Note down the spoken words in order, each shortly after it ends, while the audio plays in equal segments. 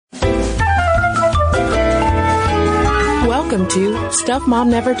Welcome to Stuff Mom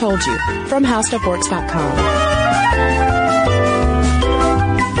Never Told You from HowStuffWorks.com.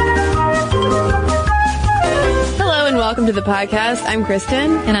 Hello and welcome to the podcast. I'm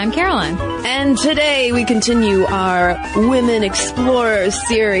Kristen. And I'm Caroline. And today we continue our Women Explorers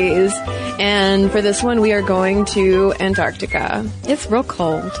series. And for this one, we are going to Antarctica. It's real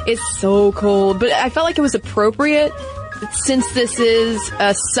cold. It's so cold. But I felt like it was appropriate since this is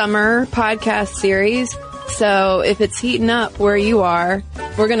a summer podcast series. So if it's heating up where you are,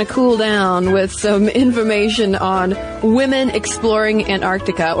 we're going to cool down with some information on women exploring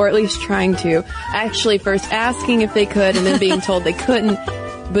Antarctica, or at least trying to. Actually first asking if they could and then being told they couldn't,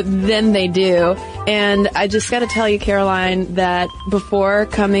 but then they do. And I just got to tell you, Caroline, that before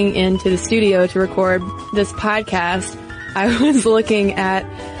coming into the studio to record this podcast, I was looking at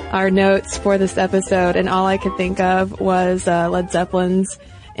our notes for this episode, and all I could think of was Led Zeppelin's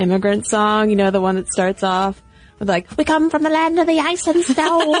Immigrant Song, you know, the one that starts off with like, we come from the land of the ice and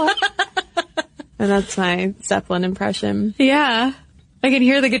snow. And that's my Zeppelin impression. Yeah. I can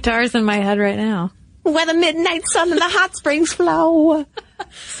hear the guitars in my head right now. Where the midnight sun and the hot springs flow.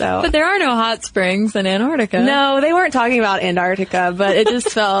 So, but there are no hot springs in Antarctica. No, they weren't talking about Antarctica, but it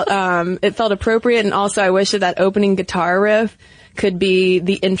just felt, it felt appropriate. And also I wish that opening guitar riff could be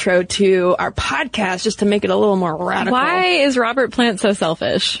the intro to our podcast, just to make it a little more radical. Why is Robert Plant so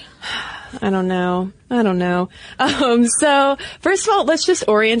selfish? I don't know. So first of all, let's just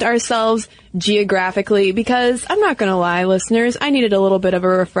orient ourselves geographically, because I'm not going to lie, listeners, I needed a little bit of a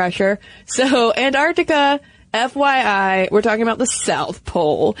refresher. So Antarctica, FYI, we're talking about the South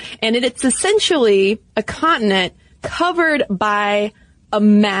Pole, and it's essentially a continent covered by a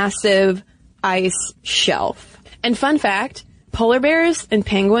massive ice shelf. And fun fact, polar bears and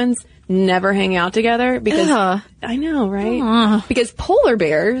penguins never hang out together because I know, right? Because polar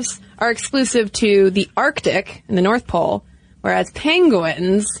bears are exclusive to the Arctic and the North Pole, whereas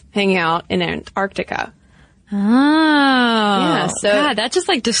penguins hang out in Antarctica. Oh. Yeah, so God, that just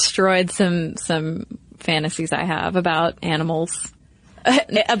like destroyed some fantasies I have about animals.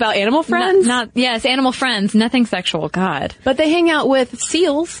 About animal friends? Yes, animal friends, nothing sexual, God. But they hang out with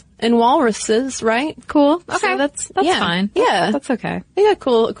seals and walruses, right? Cool. Okay. So that's yeah, fine. Yeah. That's okay. They got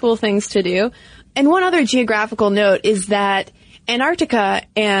cool things to do. And one other geographical note is that Antarctica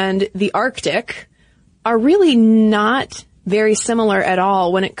and the Arctic are really not very similar at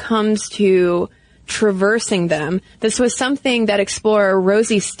all when it comes to traversing them. This was something that explorer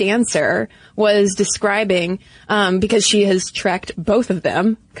Rosie Stancer was describing, because she has trekked both of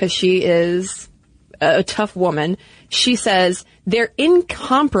them, because she is a tough woman. She says they're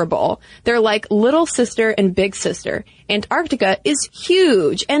incomparable. They're like little sister and big sister. Antarctica is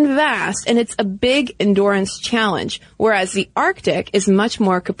huge and vast, and it's a big endurance challenge, whereas the Arctic is much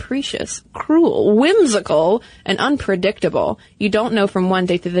more capricious, cruel, whimsical, and unpredictable. You don't know from one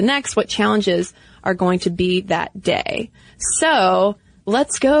day to the next what challenges are going to be that day. So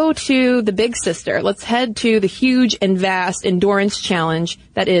let's go to the big sister. Let's head to the huge and vast endurance challenge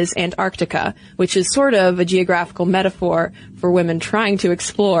that is Antarctica, which is sort of a geographical metaphor for women trying to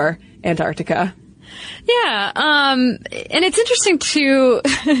explore Antarctica. Yeah, and it's interesting to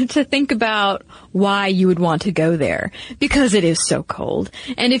think about why you would want to go there, because it is so cold.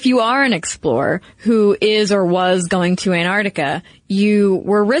 And if you are an explorer who is or was going to Antarctica, you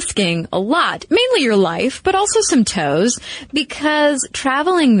were risking a lot, mainly your life, but also some toes, because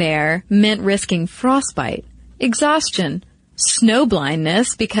traveling there meant risking frostbite, exhaustion, snow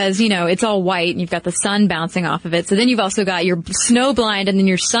blindness, because, you know, it's all white and you've got the sun bouncing off of it. So then you've also got your snow blind and then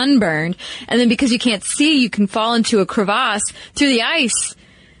you're sunburned. And then because you can't see, you can fall into a crevasse through the ice.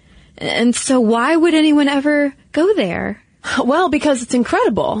 And so why would anyone ever go there? Well, because it's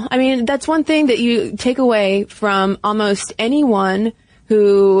incredible. I mean, that's one thing that you take away from almost anyone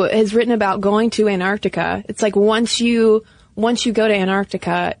who has written about going to Antarctica. It's like once you go to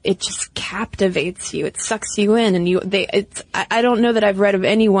Antarctica, it just captivates you. It sucks you in, and I don't know that I've read of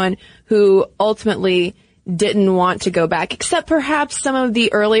anyone who ultimately didn't want to go back, except perhaps some of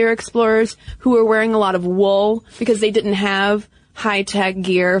the earlier explorers who were wearing a lot of wool because they didn't have high-tech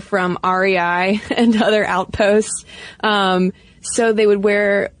gear from REI and other outposts. So they would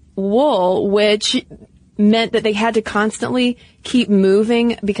wear wool, which meant that they had to constantly keep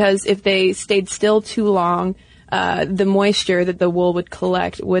moving, because if they stayed still too long, the moisture that the wool would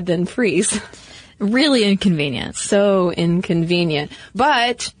collect would then freeze. Really inconvenient. So inconvenient.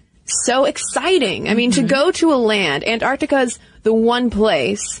 But so exciting. I mean, to go to a land, Antarctica is the one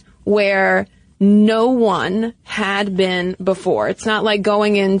place where no one had been before. It's not like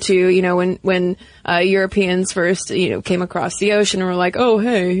going into, when Europeans first, came across the ocean and were like, oh,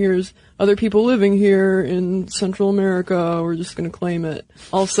 hey, here's other people living here in Central America. We're just going to claim it.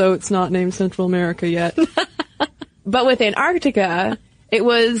 Also, it's not named Central America yet. But with Antarctica, it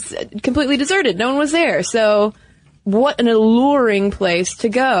was completely deserted. No one was there. So what an alluring place to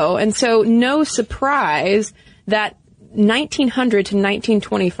go. And so no surprise that 1900 to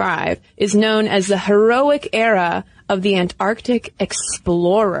 1925 is known as the heroic era of the Antarctic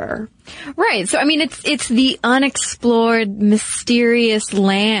explorer. Right. So, I mean, it's the unexplored, mysterious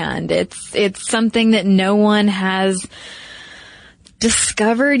land. It's something that no one has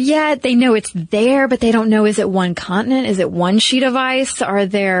discovered yet. They know it's there, but they don't know, is it one continent? Is it one sheet of ice? Are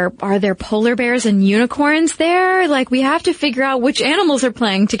there polar bears and unicorns there? Like, we have to figure out which animals are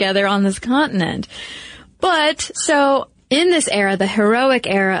playing together on this continent. But, so, in this era, the heroic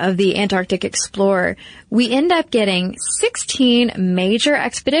era of the Antarctic explorer, we end up getting 16 major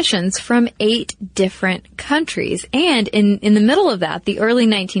expeditions from 8 different countries. And in the middle of that, the early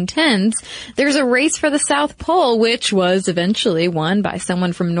 1910s, there's a race for the South Pole, which was eventually won by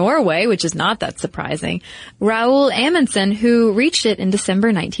someone from Norway, which is not that surprising, Raoul Amundsen, who reached it in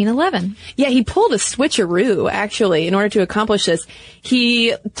December 1911. Yeah, he pulled a switcheroo, actually, in order to accomplish this.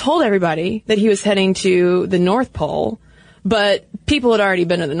 He told everybody that he was heading to the North Pole, but people had already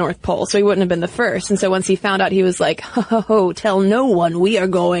been to the North Pole, so he wouldn't have been the first. And so once he found out, he was like, ho, tell no one we are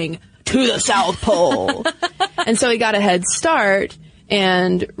going to the South Pole. And so he got a head start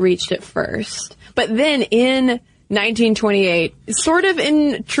and reached it first. But then in 1928, sort of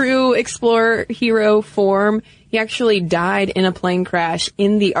in true explorer hero form, he actually died in a plane crash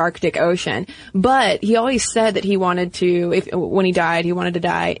in the Arctic Ocean. But he always said that he wanted to, when he died, he wanted to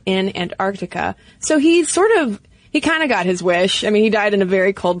die in Antarctica. So he kind of got his wish. I mean, he died in a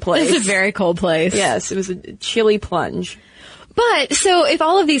very cold place. It's a very cold place. Yes, it was a chilly plunge. But, so if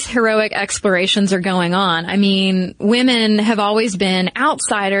all of these heroic explorations are going on, I mean, women have always been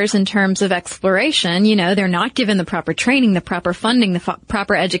outsiders in terms of exploration. They're not given the proper training, the proper funding, the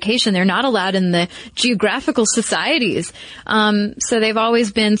proper education. They're not allowed in the geographical societies. So they've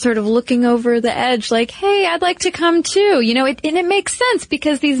always been sort of looking over the edge like, hey, I'd like to come too. And it makes sense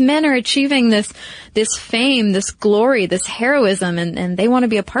because these men are achieving this fame, this glory, this heroism, and they want to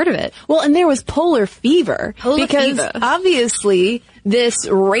be a part of it. Well, and there was polar fever. Because obviously this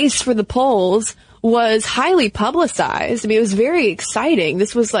race for the poles was highly publicized. I mean, it was very exciting.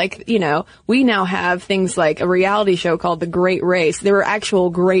 This was like, we now have things like a reality show called The Great Race. There were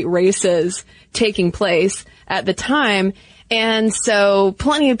actual great races taking place at the time. And so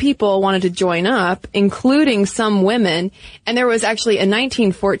plenty of people wanted to join up, including some women. And there was actually a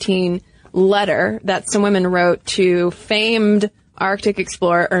 1914 letter that some women wrote to famed Arctic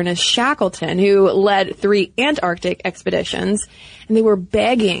explorer Ernest Shackleton, who led 3 Antarctic expeditions, and they were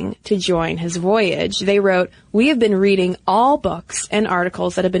begging to join his voyage. They wrote, "We have been reading all books and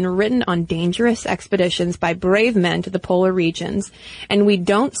articles that have been written on dangerous expeditions by brave men to the polar regions, and we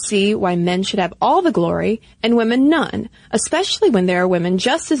don't see why men should have all the glory and women none, especially when there are women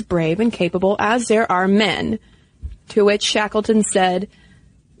just as brave and capable as there are men." To which Shackleton said,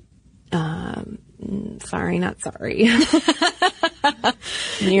 sorry, not sorry.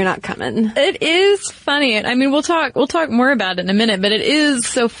 You're not coming. It is funny. I mean, we'll talk more about it in a minute, but it is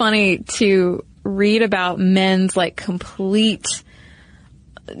so funny to read about men's complete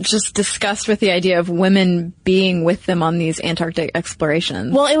just disgust with the idea of women being with them on these Antarctic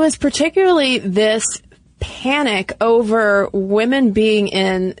explorations. Well, it was particularly this panic over women being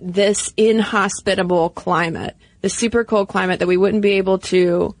in this inhospitable climate, the super cold climate that we wouldn't be able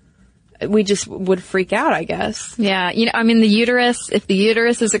to. We just would freak out, I guess. Yeah. I mean, if the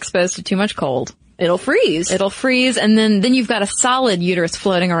uterus is exposed to too much cold, it'll freeze. And then you've got a solid uterus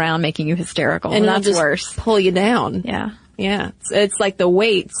floating around making you hysterical. And that's worse. Pull you down. Yeah. Yeah. It's like the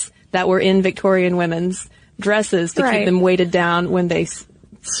weights that were in Victorian women's dresses to keep them weighted down when they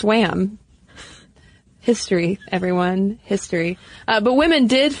swam. History, everyone. History. But women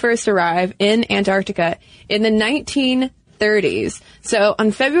did first arrive in Antarctica in the 1930s. So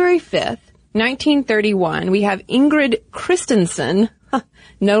on February 5th, 1931, we have Ingrid Christensen,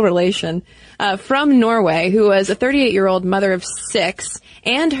 no relation, from Norway, who was a 38-year-old mother of 6,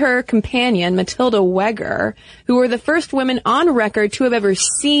 and her companion, Matilda Weger, who were the first women on record to have ever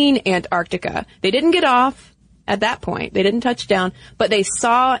seen Antarctica. They didn't get off at that point. They didn't touch down, but they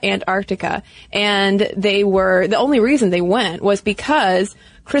saw Antarctica. And the only reason they went was because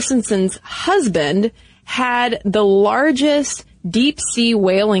Christensen's husband had the largest deep-sea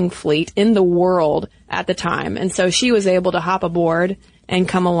whaling fleet in the world at the time. And so she was able to hop aboard and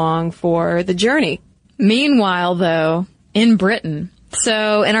come along for the journey. Meanwhile, though, in Britain.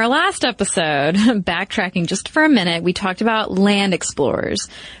 So in our last episode, backtracking just for a minute, we talked about land explorers,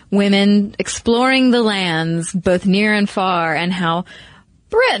 women exploring the lands, both near and far, and how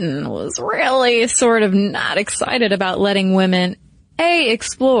Britain was really sort of not excited about letting women A,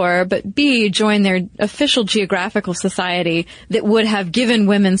 explore, but B, join their official geographical society that would have given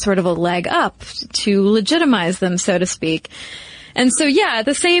women sort of a leg up to legitimize them, so to speak. And so, yeah, at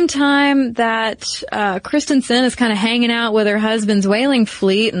the same time that Christensen is kind of hanging out with her husband's whaling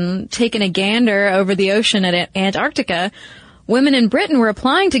fleet and taking a gander over the ocean at Antarctica, women in Britain were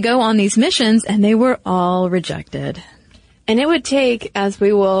applying to go on these missions, and they were all rejected. And it would take, as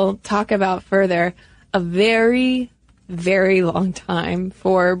we will talk about further, a very, very long time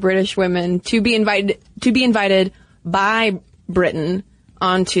for British women to be invited by Britain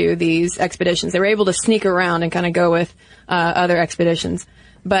onto these expeditions. They were able to sneak around and kind of go with other expeditions.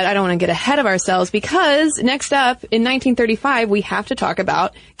 But I don't want to get ahead of ourselves, because next up in 1935 we have to talk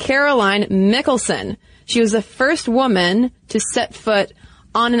about Caroline Michelson. She was the first woman to set foot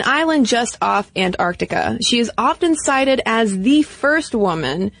on an island just off Antarctica. She is often cited as the first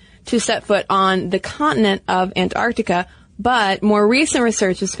woman to set foot on the continent of Antarctica, but more recent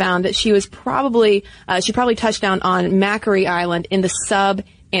research has found that she probably touched down on Macquarie Island in the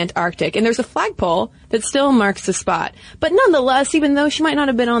sub-Antarctic. And there's a flagpole that still marks the spot. But nonetheless, even though she might not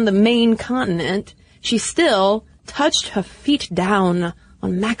have been on the main continent, she still touched her feet down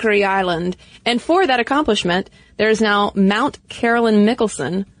on Macquarie Island. And for that accomplishment, there's now Mount Caroline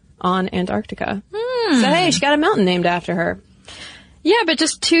Michelson on Antarctica. So hey, she got a mountain named after her. Yeah, but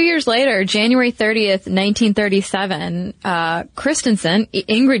just 2 years later, January 30th, 1937,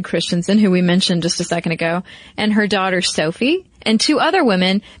 Ingrid Christensen, who we mentioned just a second ago, and her daughter Sophie, and 2 other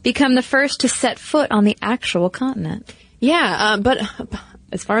women become the first to set foot on the actual continent. Yeah, but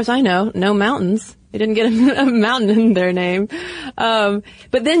as far as I know, no mountains. They didn't get a mountain in their name. But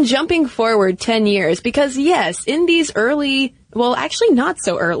then jumping forward 10 years, because yes, in these early, well, actually not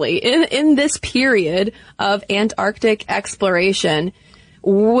so early, in this period of Antarctic exploration,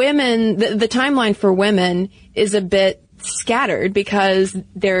 women, the timeline for women is a bit scattered, because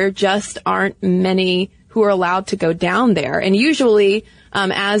there just aren't many who are allowed to go down there. And usually,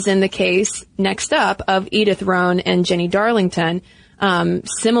 as in the case next up of Edith Roan and Jenny Darlington,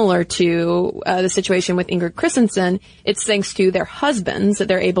 similar to the situation with Ingrid Christensen, it's thanks to their husbands that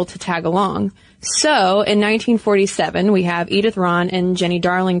they're able to tag along. So in 1947, we have Edith Roan and Jenny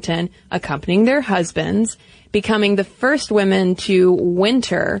Darlington accompanying their husbands, becoming the first women to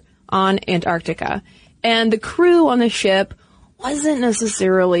winter on Antarctica. And the crew on the ship wasn't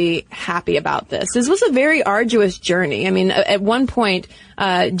necessarily happy about this. This was a very arduous journey. I mean, at one point,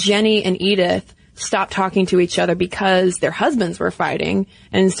 Jenny and Edith stopped talking to each other because their husbands were fighting.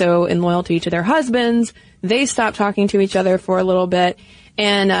 And so in loyalty to their husbands, they stopped talking to each other for a little bit.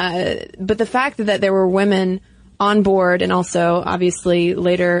 And, but the fact that there were women on board, and also obviously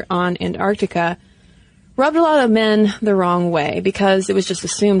later on Antarctica, rubbed a lot of men the wrong way, because it was just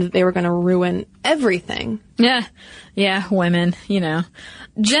assumed that they were going to ruin everything. Yeah, women,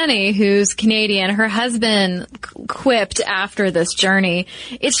 Jenny, who's Canadian, her husband quipped after this journey,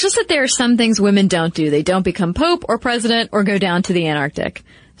 it's just that there are some things women don't do. They don't become Pope or President or go down to the Antarctic.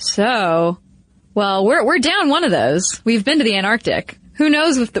 So, well, we're down one of those. We've been to the Antarctic. Who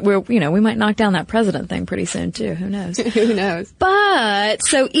knows if we might knock down that president thing pretty soon too. Who knows? Who knows? But,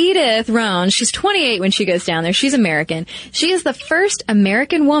 so Edith Roan, she's 28 when she goes down there. She's American. She is the first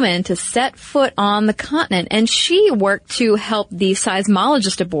American woman to set foot on the continent, and she worked to help the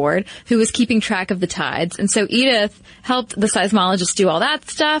seismologist aboard who was keeping track of the tides. And so Edith helped the seismologist do all that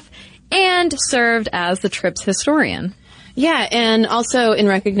stuff and served as the trip's historian. Yeah, and also in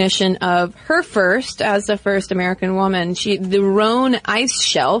recognition of her as the first American woman, the Roan Ice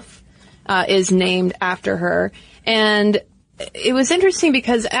Shelf is named after her. And it was interesting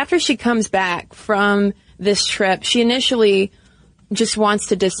because after she comes back from this trip, she initially just wants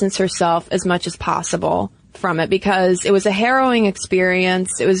to distance herself as much as possible from it, because it was a harrowing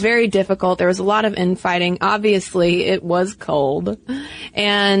experience. It was very difficult. There was a lot of infighting. Obviously, it was cold.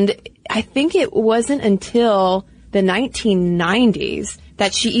 And I think it wasn't until the 1990s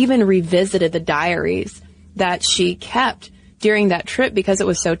that she even revisited the diaries that she kept during that trip, because it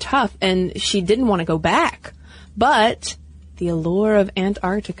was so tough and she didn't want to go back. But the allure of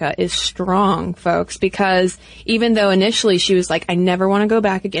Antarctica is strong, folks, because even though initially she was like, I never want to go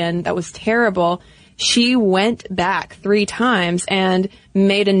back again, that was terrible, she went back 3 times and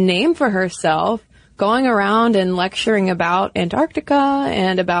made a name for herself, going around and lecturing about Antarctica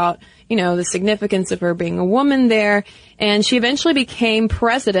and about, the significance of her being a woman there. And she eventually became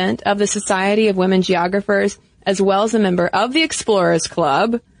president of the Society of Women Geographers, as well as a member of the Explorers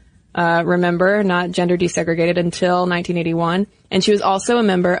Club. Remember, not gender desegregated until 1981. And she was also a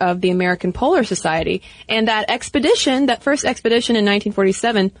member of the American Polar Society. And that first expedition in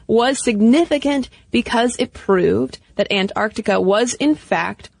 1947 was significant because it proved that Antarctica was, in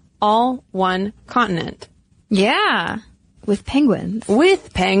fact, all one continent. Yeah. With penguins.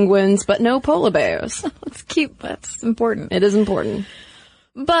 With penguins, but no polar bears. That's cute. That's important. It is important.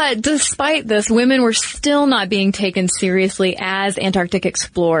 But despite this, women were still not being taken seriously as Antarctic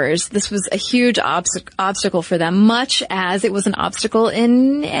explorers. This was a huge obstacle for them, much as it was an obstacle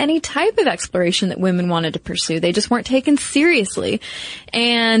in any type of exploration that women wanted to pursue. They just weren't taken seriously.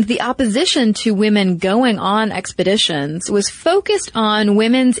 And the opposition to women going on expeditions was focused on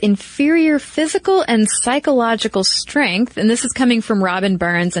women's inferior physical and psychological strength. And this is coming from Robin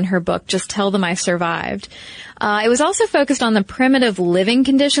Burns in her book, Just Tell Them I Survived. It was also focused on the primitive living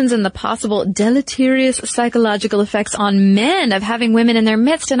conditions and the possible deleterious psychological effects on men of having women in their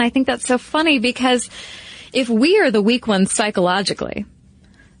midst. And I think that's so funny because if we are the weak ones psychologically,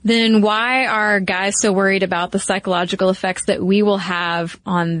 then why are guys so worried about the psychological effects that we will have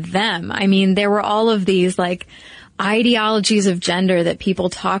on them? I mean, there were all of these ideologies of gender that people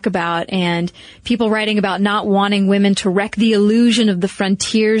talk about, and people writing about not wanting women to wreck the illusion of the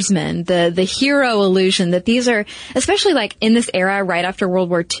frontiersman, the hero illusion, that these are, especially in this era right after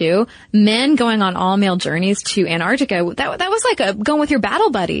World War II, men going on all-male journeys to Antarctica, that was like going with your battle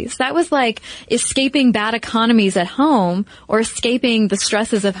buddies. That was like escaping bad economies at home or escaping the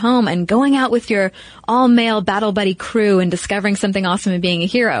stresses of home and going out with your all-male battle buddy crew and discovering something awesome and being a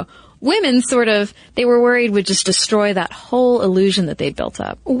hero. Women they were worried would just destroy that whole illusion that they'd built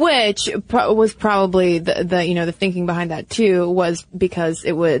up. Which was probably the thinking behind that too, was because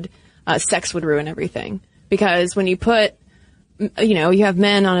it would, sex would ruin everything. Because when you put, you have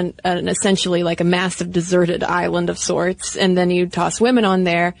men on an essentially like a massive deserted island of sorts, and then you toss women on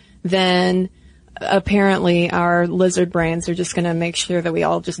there, then apparently our lizard brains are just going to make sure that we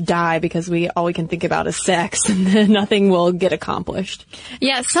all just die because all we can think about is sex, and then nothing will get accomplished.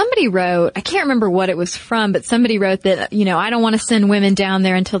 Yeah, somebody wrote, I can't remember what it was from, but somebody wrote that, I don't want to send women down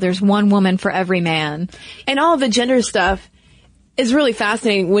there until there's one woman for every man. And all of the gender stuff is really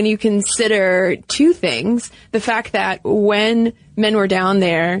fascinating when you consider two things. The fact that when men were down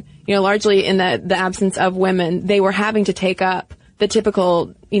there, largely in the absence of women, they were having to take up the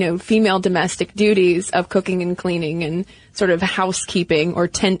typical, female domestic duties of cooking and cleaning and sort of housekeeping or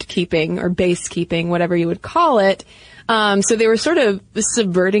tent keeping or base keeping, whatever you would call it. So they were sort of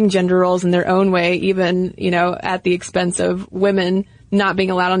subverting gender roles in their own way, even, at the expense of women not being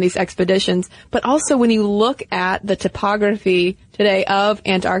allowed on these expeditions. But also when you look at the topography today of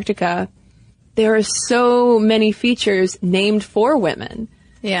Antarctica, there are so many features named for women.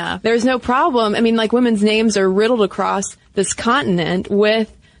 Yeah. There's no problem. I mean, women's names are riddled across this continent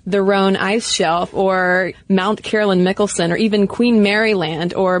with the Rhone Ice Shelf or Mount Carolyn Michelson or even Queen Mary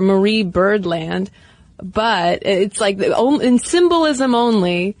Land or Marie Byrd Land. But it's in symbolism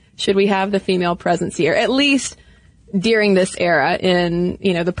only should we have the female presence here, at least during this era in,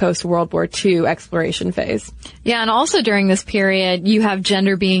 the post-World War II exploration phase. Yeah, and also during this period, you have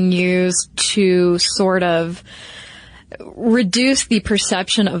gender being used to sort of reduce the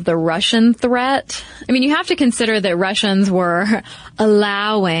perception of the Russian threat. I mean, you have to consider that Russians were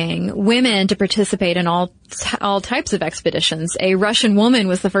allowing women to participate in all types of expeditions. A Russian woman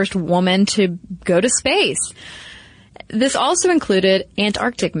was the first woman to go to space. This also included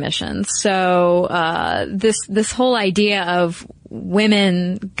Antarctic missions. So this whole idea of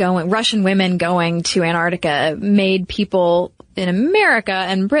Russian women going to Antarctica made people in America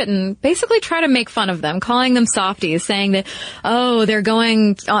and Britain basically try to make fun of them, calling them softies, saying that, they're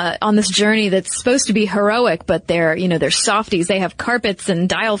going on this journey that's supposed to be heroic, but they're softies. They have carpets and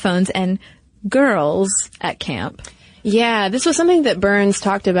dial phones and girls at camp. Yeah, this was something that Burns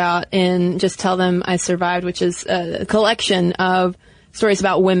talked about in Just Tell Them I Survived, which is a collection of stories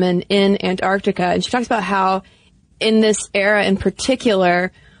about women in Antarctica. And she talks about how in this era in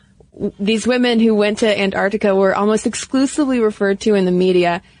particular, these women who went to Antarctica were almost exclusively referred to in the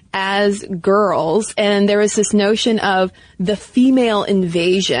media as girls. And there was this notion of the female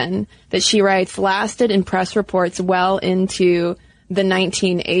invasion that she writes lasted in press reports well into the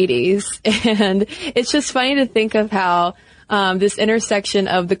 1980s. And it's just funny to think of how this intersection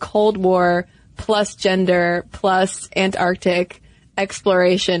of the Cold War plus gender plus Antarctic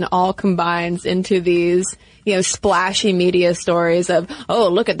exploration all combines into these, splashy media stories of, oh,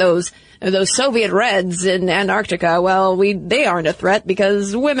 look at those Soviet Reds in Antarctica. Well, they aren't a threat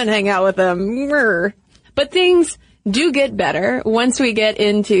because women hang out with them. But things do get better. Once we get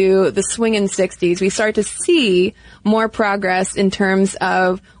into the swinging 60s, we start to see more progress in terms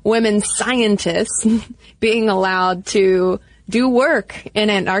of women scientists being allowed to do work in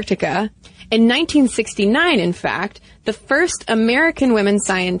Antarctica. In 1969, in fact, the first American women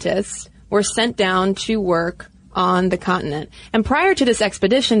scientists were sent down to work on the continent. And prior to this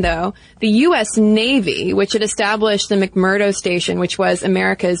expedition, though, the U.S. Navy, which had established the McMurdo Station, which was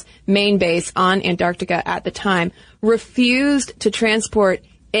America's main base on Antarctica at the time, refused to transport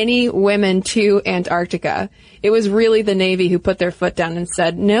any women to Antarctica. It was really the Navy who put their foot down and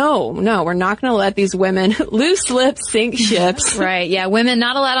said, no, we're not going to let these women loose lips sink ships. Right, yeah, women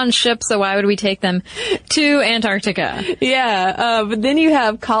not allowed on ships, so why would we take them to Antarctica? Yeah, but then you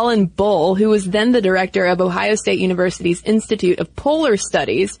have Colin Bull, who was then the director of Ohio State University's Institute of Polar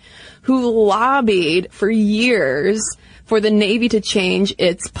Studies, who lobbied for years for the Navy to change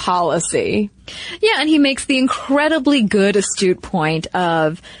its policy. Yeah, and he makes the incredibly good, astute point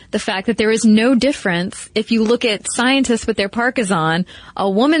of the fact that there is no difference. If you look at scientists with their parkas on, a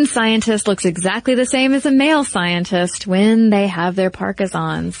woman scientist looks exactly the same as a male scientist when they have their parkas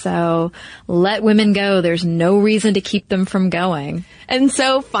on. So let women go. There's no reason to keep them from going. And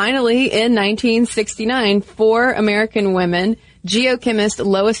so finally, in 1969, 4 American women, geochemist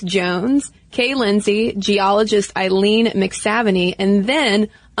Lois Jones, Kay Lindsay, geologist Eileen McSaveny, and then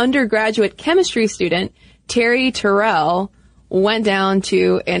undergraduate chemistry student Terry Terrell went down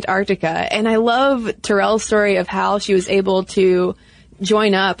to Antarctica. And I love Terrell's story of how she was able to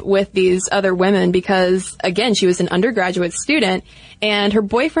join up with these other women because, again, she was an undergraduate student, and her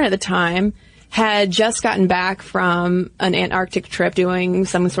boyfriend at the time had just gotten back from an Antarctic trip doing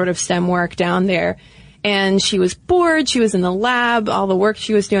some sort of STEM work down there. And she was bored. She was in the lab. All the work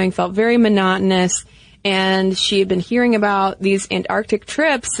she was doing felt very monotonous. And she had been hearing about these Antarctic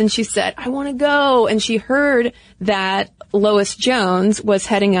trips, and she said, I want to go. And she heard that Lois Jones was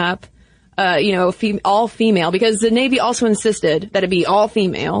heading up, all female, because the Navy also insisted that it be all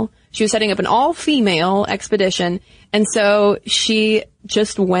female. She was setting up an all female expedition. And so she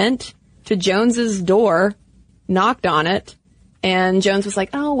just went to Jones's door, knocked on it, and Jones was like,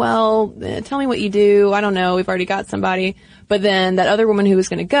 oh, well, tell me what you do. I don't know. We've already got somebody. But then that other woman who was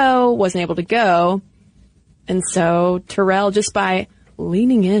going to go wasn't able to go. And so Terrell, just by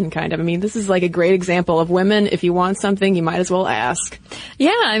leaning in, kind of, I mean, this is like a great example of women. If you want something, you might as well ask.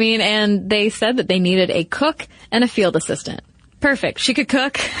 Yeah, I mean, and they said that they needed a cook and a field assistant. Perfect. She could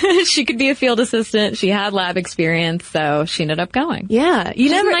cook. She could be a field assistant. She had lab experience, so she ended up going. Yeah.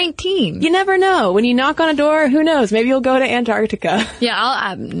 She's 19. You never know. When you knock on a door, who knows? Maybe you'll go to Antarctica.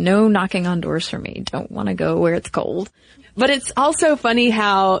 Yeah, no knocking on doors for me. Don't want to go where it's cold. But it's also funny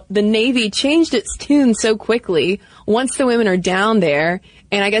how the Navy changed its tune so quickly once the women are down there.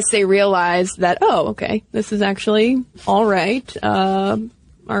 And I guess they realized that, oh, okay, this is actually all right.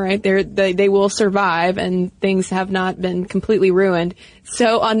 All right, they will survive, and things have not been completely ruined.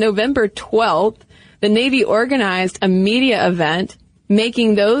 So on November 12th, the Navy organized a media event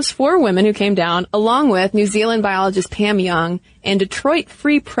making those 4 women who came down, along with New Zealand biologist Pam Young and Detroit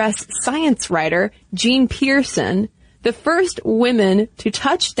Free Press science writer Jean Pearson, the first women to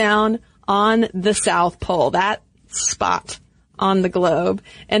touch down on the South Pole, that spot on the globe.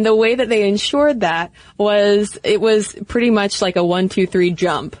 And the way that they ensured that was, it was pretty much like a 1, 2, 3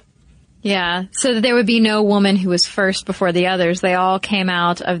 jump. Yeah, so that there would be no woman who was first before the others. They all came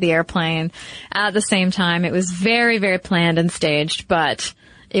out of the airplane at the same time. It was very, very planned and staged, but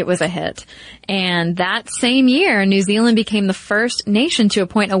it was a hit. And that same year, New Zealand became the first nation to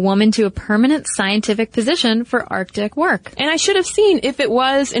appoint a woman to a permanent scientific position for Arctic work. And I should have seen if it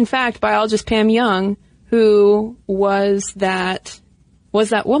was, in fact, biologist Pam Young who was that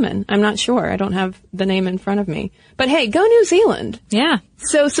woman. I'm not sure. I don't have the name in front of me. But hey, go New Zealand. Yeah.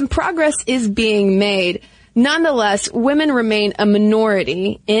 So some progress is being made. Nonetheless, women remain a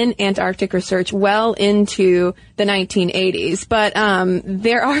minority in Antarctic research well into the 1980s. But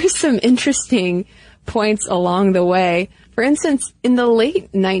there are some interesting points along the way. For instance, in the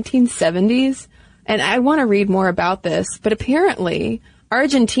late 1970s, and I want to read more about this, but apparently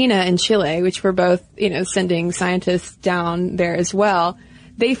Argentina and Chile, which were both, sending scientists down there as well,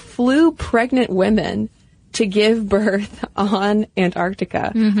 they flew pregnant women to give birth on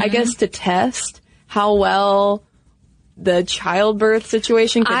Antarctica. Mm-hmm. I guess to test how well the childbirth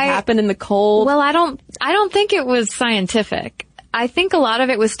situation could happen in the cold. Well, I don't think it was scientific. I think a lot of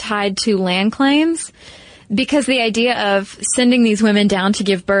it was tied to land claims. because the idea of sending these women down to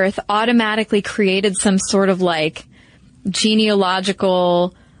give birth automatically created some sort of like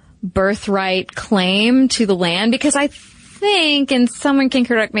genealogical birthright claim to the land. Because I think, and someone can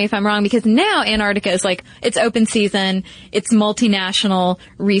correct me if I'm wrong, because now Antarctica is like, it's open season, it's multinational,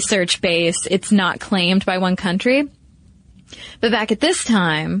 research based, it's not claimed by one country. But back at this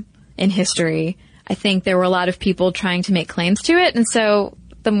time in history, I think there were a lot of people trying to make claims to it. And so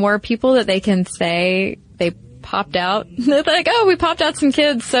the more people that they can say they popped out, they're like, oh, we popped out some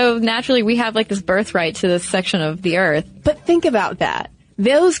kids, so naturally we have like this birthright to this section of the earth. But think about that.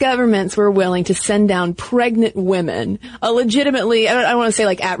 Those governments were willing to send down pregnant women, a legitimately, I don't want to say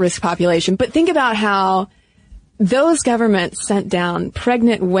like at-risk population, but think about how those governments sent down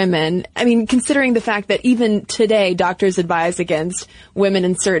pregnant women. I mean, considering the fact that even today doctors advise against women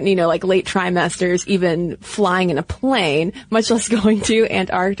in certain, like late trimesters, even flying in a plane, much less going to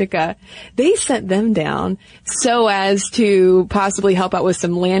Antarctica. They sent them down so as to possibly help out with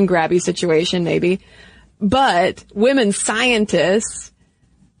some land grabby situation maybe. But women scientists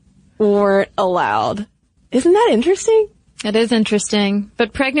weren't allowed. Isn't that interesting? It is interesting.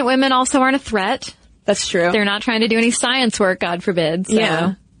 But pregnant women also aren't a threat. That's true. They're not trying to do any science work, God forbid. So.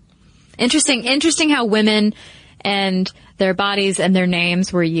 Yeah. Interesting how women and their bodies and their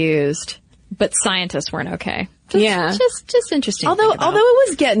names were used, but scientists weren't okay. Just interesting. Although it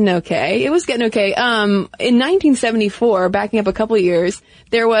was getting okay. It was getting okay. In 1974, backing up a couple of years,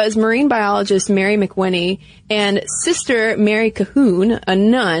 there was marine biologist Mary McWhinney and Sister Mary Cahoon, a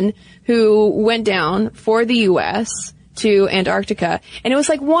nun, who went down for the U.S. to Antarctica. And it was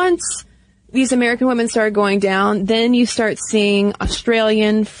like once these American women started going down, then you start seeing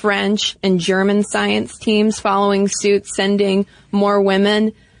Australian, French, and German science teams following suit, sending more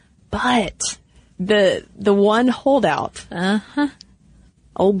women. But the one holdout,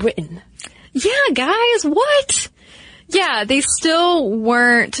 old Britain. Yeah, guys, what? Yeah, they still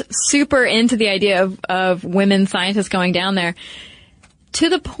weren't super into the idea of women scientists going down there, to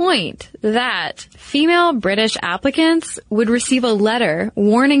the point that female British applicants would receive a letter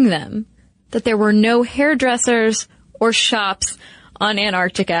warning them that there were no hairdressers or shops on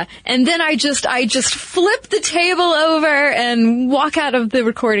Antarctica. And then I just flip the table over and walk out of the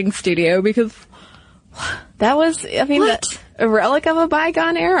recording studio because that was, I mean, a relic of a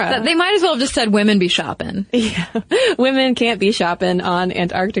bygone era. They might as well have just said women be shopping. Yeah. Women can't be shopping on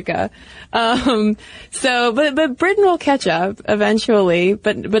Antarctica. But Britain will catch up eventually,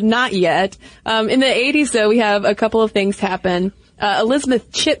 but not yet. In the 80s though, we have a couple of things happen.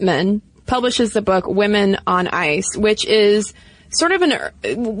 Elizabeth Chipman publishes the book Women on Ice, which is sort of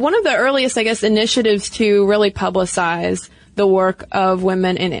one of the earliest, I guess, initiatives to really publicize the work of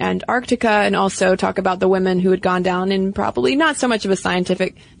women in Antarctica and also talk about the women who had gone down in probably not so much of a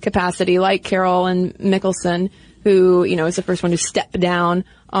scientific capacity like Carol and Michelson, who, is the first one to step down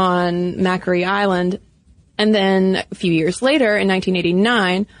on Macquarie Island. And then a few years later, in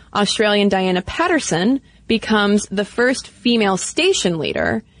 1989, Australian Diana Patterson becomes the first female station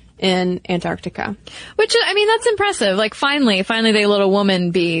leader in Antarctica. Which, I mean, that's impressive. Like, finally they let a woman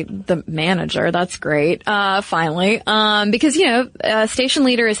be the manager. That's great. Finally. Because, station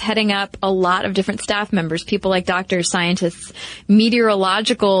leader is heading up a lot of different staff members, people like doctors, scientists,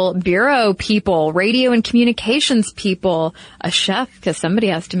 meteorological bureau people, radio and communications people, a chef, because somebody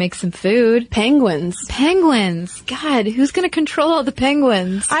has to make some food. Penguins. God, who's going to control all the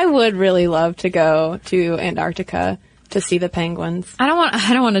penguins? I would really love to go to Antarctica to see the penguins. I don't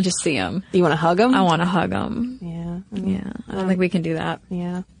want to just see them. You want to hug them? I want to hug them. Yeah. I don't think we can do that.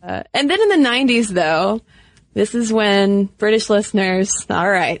 Yeah. And then in the 90s, though, this is when British listeners, all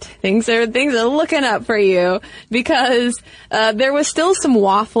right, things are looking up for you because there was still some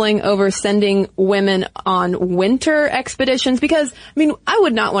waffling over sending women on winter expeditions because, I mean, I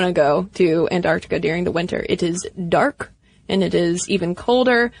would not want to go to Antarctica during the winter. It is dark and it is even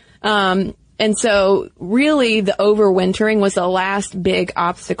colder. And so really the overwintering was the last big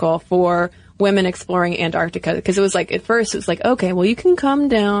obstacle for women exploring Antarctica because it was like, at first it was like, okay, well you can come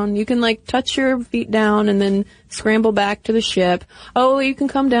down, you can like touch your feet down and then scramble back to the ship. Oh, you can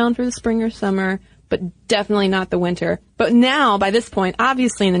come down for the spring or summer, but definitely not the winter. But now by this point,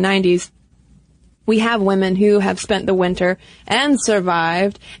 obviously in the 90s, we have women who have spent the winter and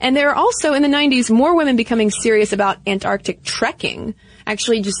survived. And there are also in the 90s more women becoming serious about Antarctic trekking.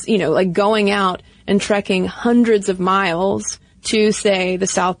 Actually just, like going out and trekking hundreds of miles to, say, the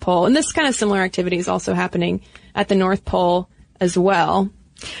South Pole. And this kind of similar activity is also happening at the North Pole as well.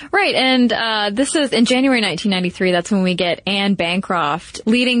 Right, and this is in January 1993. That's when we get Anne Bancroft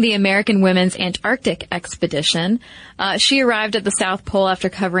leading the American Women's Antarctic Expedition. She arrived at the South Pole after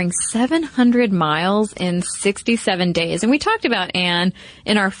covering 700 miles in 67 days. And we talked about Anne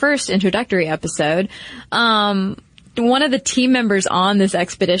in our first introductory episode. One of the team members on this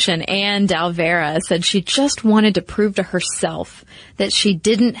expedition, Anne Dalvera, said she just wanted to prove to herself that she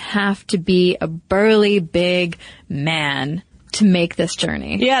didn't have to be a burly, big man to make this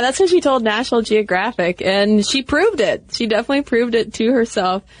journey. Yeah, that's what she told National Geographic, and she proved it. She definitely proved it to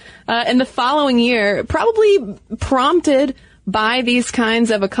herself. And the following year, probably prompted by these kinds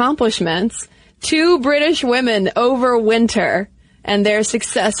of accomplishments, 2 British women overwinter, and their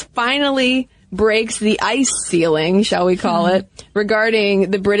success finally breaks the ice ceiling, shall we call it,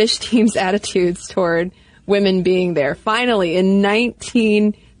 regarding the British team's attitudes toward women being there. Finally, in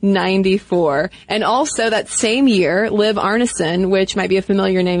 1994. And also that same year, Liv Arneson, which might be a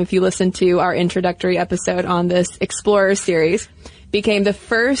familiar name if you listen to our introductory episode on this Explorer series, became the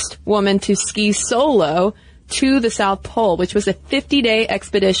first woman to ski solo to the South Pole, which was a 50-day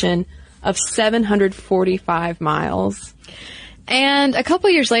expedition of 745 miles. And a couple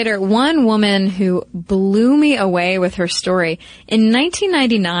years later, one woman who blew me away with her story, in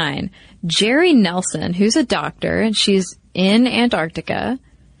 1999, Jerry Nelson, who's a doctor, and she's in Antarctica,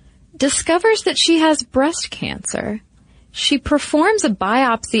 discovers that she has breast cancer. She performs a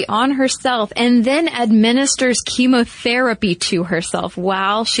biopsy on herself and then administers chemotherapy to herself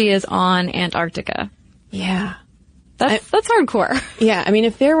while she is on Antarctica. Yeah. That's hardcore. Yeah, I mean,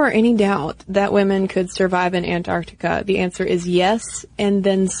 if there were any doubt that women could survive in Antarctica, the answer is yes, and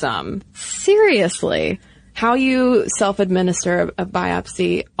then some. Seriously. How you self-administer a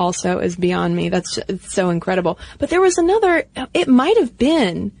biopsy also is beyond me. It's so incredible. But there was another, it might have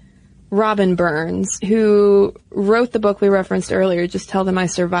been Robin Burns, who wrote the book we referenced earlier, Just Tell Them I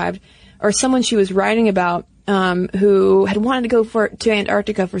Survived, or someone she was writing about, who had wanted to go to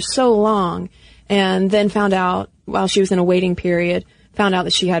Antarctica for so long, and then found out, while she was in a waiting period, found out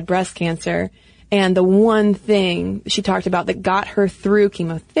that she had breast cancer. And the one thing she talked about that got her through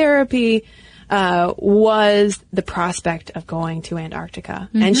chemotherapy was the prospect of going to Antarctica.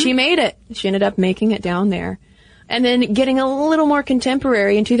 Mm-hmm. And she made it. She ended up making it down there. And then getting a little more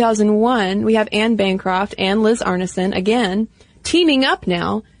contemporary, in 2001, we have Anne Bancroft and Liz Arneson, again, teaming up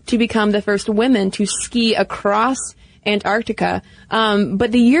now to become the first women to ski across Antarctica.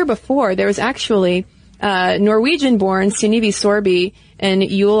 But the year before, there was actually Norwegian-born Synnøve Sorby and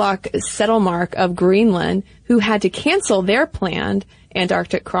Ulok Settlemark of Greenland, who had to cancel their planned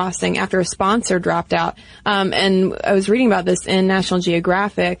Antarctic crossing after a sponsor dropped out. And I was reading about this in National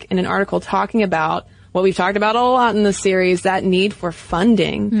Geographic in an article talking about what we've talked about a lot in the series, that need for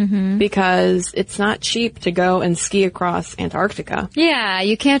funding, because it's not cheap to go and ski across Antarctica. Yeah,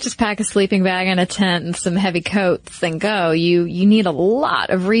 you can't just pack a sleeping bag and a tent and some heavy coats and go. You need a lot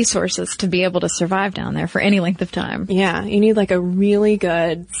of resources to be able to survive down there for any length of time. Yeah, you need like a really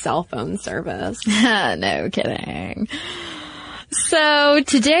good cell phone service. No kidding. So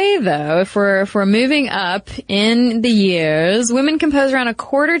today, though, if we're moving up in the years, women compose around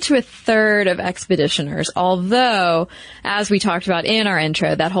 1/4 to 1/3 of expeditioners. Although, as we talked about in our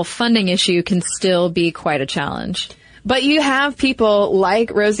intro, that whole funding issue can still be quite a challenge. But you have people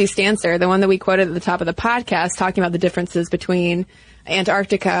like Rosie Stancer, the one that we quoted at the top of the podcast, talking about the differences between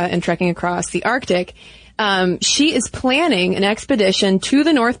Antarctica and trekking across the Arctic. She is planning an expedition to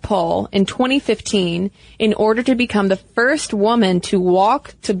the North Pole in 2015 in order to become the first woman to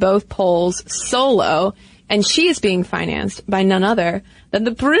walk to both poles solo, and she is being financed by none other than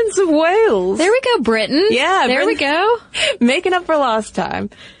the Prince of Wales. There we go, Britain. Yeah, there we go. Making up for lost time.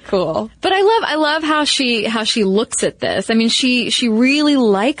 Cool. But I love how she looks at this. I mean, she really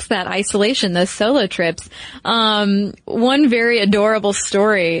likes that isolation, those solo trips. One very adorable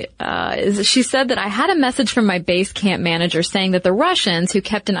story is she said that I had a message from my base camp manager saying that the Russians, who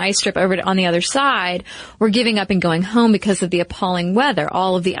kept an ice strip over on the other side, were giving up and going home because of the appalling weather.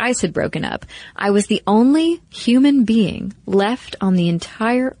 All of the ice had broken up. I was the only human being left on the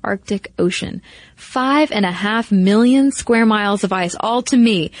entire Arctic Ocean. 5.5 million square miles of ice, all to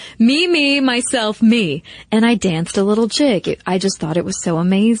me. Me, myself, me. And I danced a little jig. I just thought it was so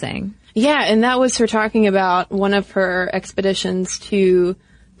amazing. Yeah, and that was her talking about one of her expeditions to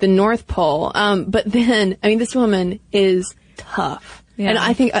the North Pole. But then, I mean, this woman is tough. Yeah. And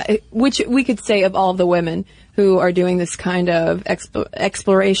I think, which we could say of all of the women who are doing this kind of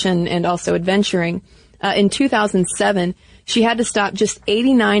exploration and also adventuring. In 2007, she had to stop just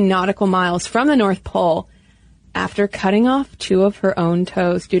 89 nautical miles from the North Pole after cutting off 2 of her own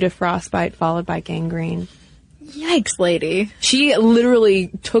toes due to frostbite followed by gangrene. Yikes, lady. She literally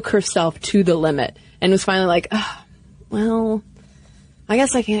took herself to the limit and was finally like, well, I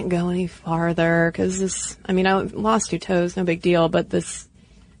guess I can't go any farther because I lost 2 toes, no big deal, but this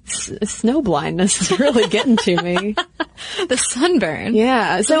snow blindness is really getting to me. The sunburn.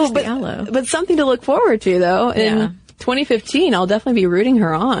 Yeah. But something to look forward to, though. In 2015, I'll definitely be rooting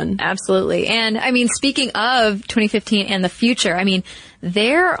her on. Absolutely. And speaking of 2015 and the future,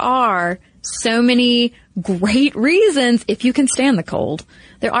 there are so many great reasons, if you can stand the cold,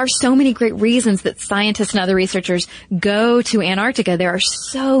 there are so many great reasons that scientists and other researchers go to Antarctica. There are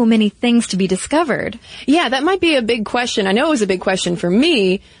so many things to be discovered. Yeah, that might be a big question. I know it was a big question for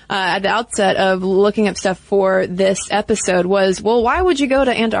me at the outset of looking up stuff for this episode was, well, why would you go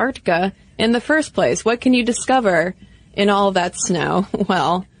to Antarctica in the first place? What can you discover in all of that snow?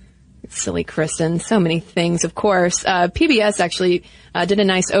 Well, silly Kristen, so many things, of course. PBS actually did a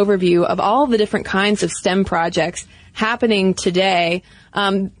nice overview of all the different kinds of STEM projects happening today.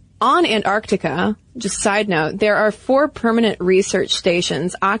 On Antarctica, just side note, there are 4 permanent research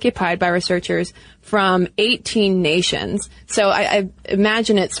stations occupied by researchers from 18 nations. So I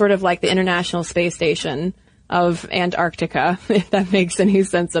imagine it's sort of like the International Space Station of Antarctica, if that makes any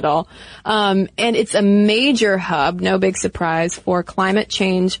sense at all. And it's a major hub, no big surprise, for climate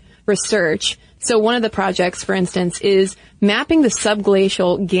change research. So one of the projects, for instance, is mapping the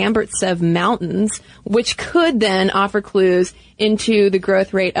subglacial Gamburtsev Mountains, which could then offer clues into the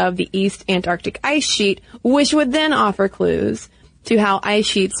growth rate of the East Antarctic ice sheet, which would then offer clues to how ice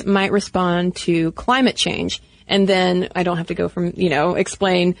sheets might respond to climate change. And then I don't have to go from,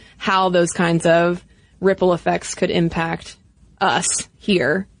 explain how those kinds of ripple effects could impact us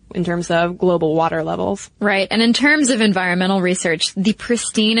here in terms of global water levels. Right. And in terms of environmental research, the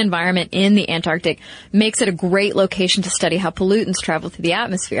pristine environment in the Antarctic makes it a great location to study how pollutants travel through the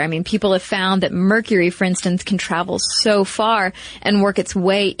atmosphere. People have found that mercury, for instance, can travel so far and work its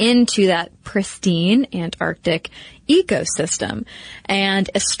way into that pristine Antarctic ecosystem. And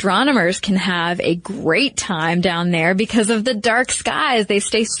astronomers can have a great time down there because of the dark skies. They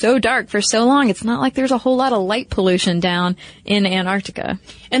stay so dark for so long. It's not like there's a whole lot of light pollution down in Antarctica.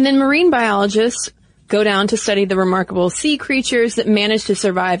 And then marine biologists go down to study the remarkable sea creatures that manage to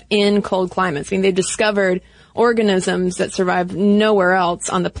survive in cold climates. They've discovered organisms that survive nowhere else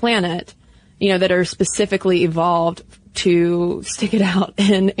on the planet, that are specifically evolved to stick it out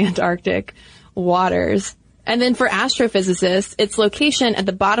in Antarctic waters. And then for astrophysicists, its location at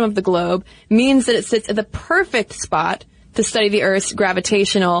the bottom of the globe means that it sits at the perfect spot to study the Earth's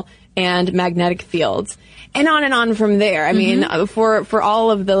gravitational and magnetic fields. And on from there. For all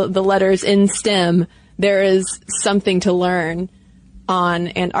of the letters in STEM, there is something to learn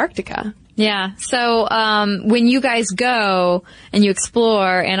on Antarctica. Yeah. So, when you guys go and you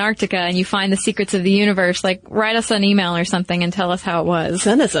explore Antarctica and you find the secrets of the universe, write us an email or something and tell us how it was.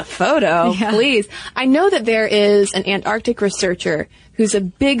 Send us a photo, please. I know that there is an Antarctic researcher who's a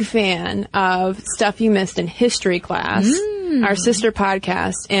big fan of Stuff You Missed in History Class, our sister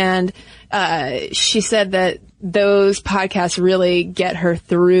podcast. And, she said that those podcasts really get her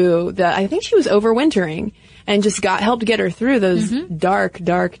through I think she was overwintering. And just helped get her through those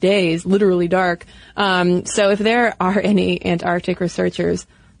dark days, literally dark. So if there are any Antarctic researchers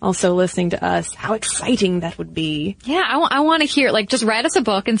also listening to us, how exciting that would be. Yeah, I want to hear, just write us a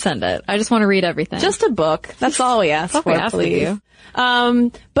book and send it. I just want to read everything. Just a book. That's all we ask for, please. You.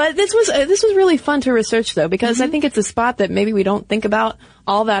 But this was really fun to research, though, because I think it's a spot that maybe we don't think about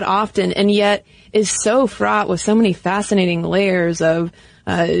all that often, and yet is so fraught with so many fascinating layers of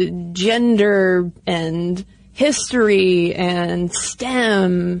gender and history and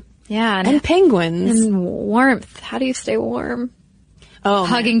STEM. Yeah. And penguins. And warmth. How do you stay warm? Oh,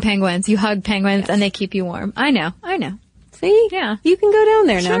 hugging penguins. You hug penguins and they keep you warm. I know. See? Yeah. You can go down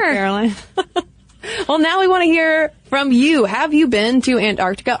there now, Sure. Caroline. Well, now we want to hear from you. Have you been to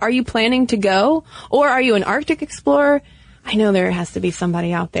Antarctica? Are you planning to go? Or are you an Arctic explorer? I know there has to be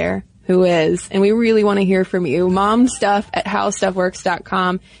somebody out there who is, and we really want to hear from you.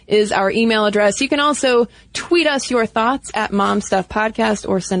 momstuff@howstuffworks.com is our email address. You can also tweet us your thoughts at momstuffpodcast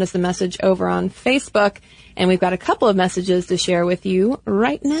or send us a message over on Facebook. And we've got a couple of messages to share with you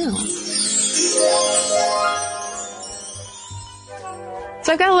right now.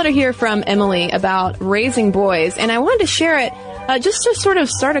 So I've got a letter here from Emily about raising boys, and I wanted to share it just to sort of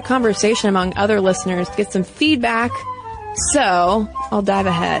start a conversation among other listeners, to get some feedback. So I'll dive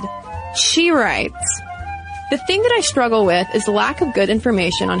ahead. She writes, "The thing that I struggle with is the lack of good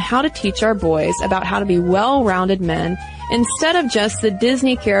information on how to teach our boys about how to be well-rounded men instead of just the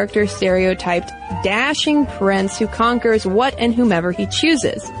Disney character stereotyped dashing prince who conquers what and whomever he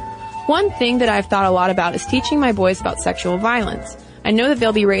chooses. One thing that I've thought a lot about is teaching my boys about sexual violence. I know that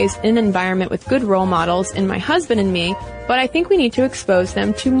they'll be raised in an environment with good role models in my husband and me, but I think we need to expose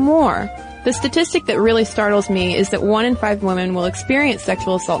them to more. The statistic that really startles me is that 1 in 5 women will experience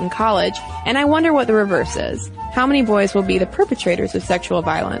sexual assault in college, and I wonder what the reverse is. How many boys will be the perpetrators of sexual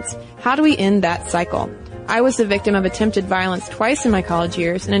violence? How do we end that cycle? I was the victim of attempted violence twice in my college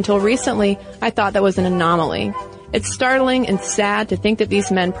years, and until recently, I thought that was an anomaly. It's startling and sad to think that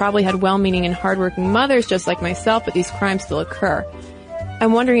these men probably had well-meaning and hardworking mothers just like myself, but these crimes still occur.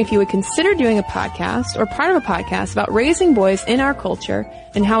 I'm wondering if you would consider doing a podcast or part of a podcast about raising boys in our culture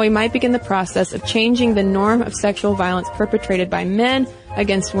and how we might begin the process of changing the norm of sexual violence perpetrated by men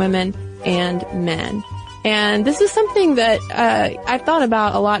against women and men. And this is something that I've thought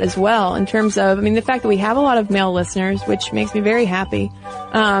about a lot as well in terms of, the fact that we have a lot of male listeners, which makes me very happy.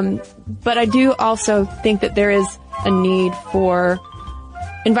 But I do also think that there is a need for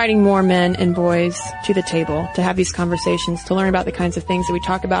inviting more men and boys to the table to have these conversations, to learn about the kinds of things that we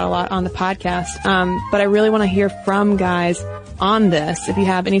talk about a lot on the podcast. But I really want to hear from guys on this. If you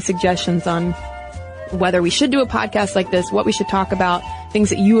have any suggestions on whether we should do a podcast like this, what we should talk about, things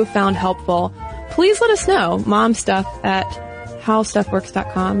that you have found helpful, please let us know.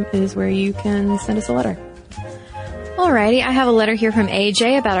 momstuff@howstuffworks.com is where you can send us a letter. Alrighty, I have a letter here from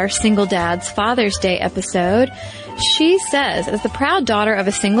AJ about our Single Dad's Father's Day episode. She says, as the proud daughter of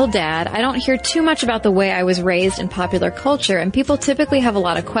a single dad, I don't hear too much about the way I was raised in popular culture, and people typically have a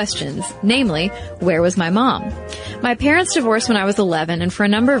lot of questions. Namely, where was my mom? My parents divorced when I was 11, and for a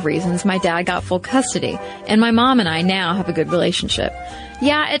number of reasons, my dad got full custody, and my mom and I now have a good relationship.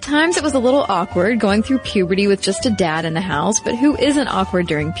 Yeah, at times it was a little awkward going through puberty with just a dad in the house, but who isn't awkward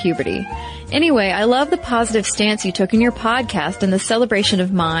during puberty? Anyway, I love the positive stance you took in your podcast and the celebration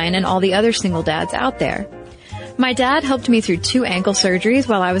of mine and all the other single dads out there. My dad helped me through 2 ankle surgeries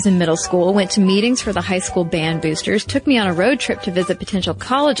while I was in middle school, went to meetings for the high school band boosters, took me on a road trip to visit potential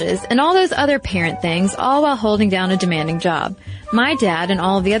colleges, and all those other parent things, all while holding down a demanding job. My dad and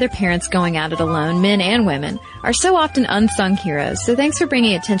all of the other parents going at it alone, men and women, are so often unsung heroes, so thanks for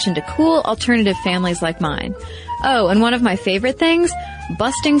bringing attention to cool, alternative families like mine. Oh, and one of my favorite things,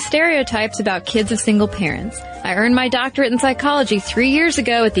 busting stereotypes about kids of single parents. I earned my doctorate in psychology 3 years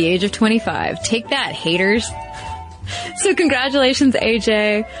ago at the age of 25. Take that, haters. So congratulations,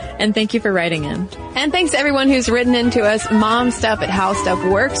 AJ, and thank you for writing in. And thanks to everyone who's written into us.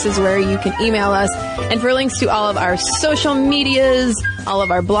 momstuff@howstuffworks is where you can email us. And for links to all of our social medias, all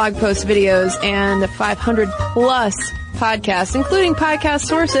of our blog post videos, and the 500-plus podcasts, including podcast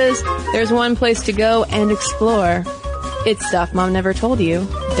sources, there's one place to go and explore. It's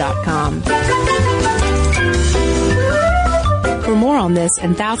StuffMomNeverToldYou.com. For more on this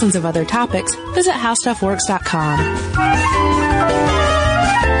and thousands of other topics, visit HowStuffWorks.com.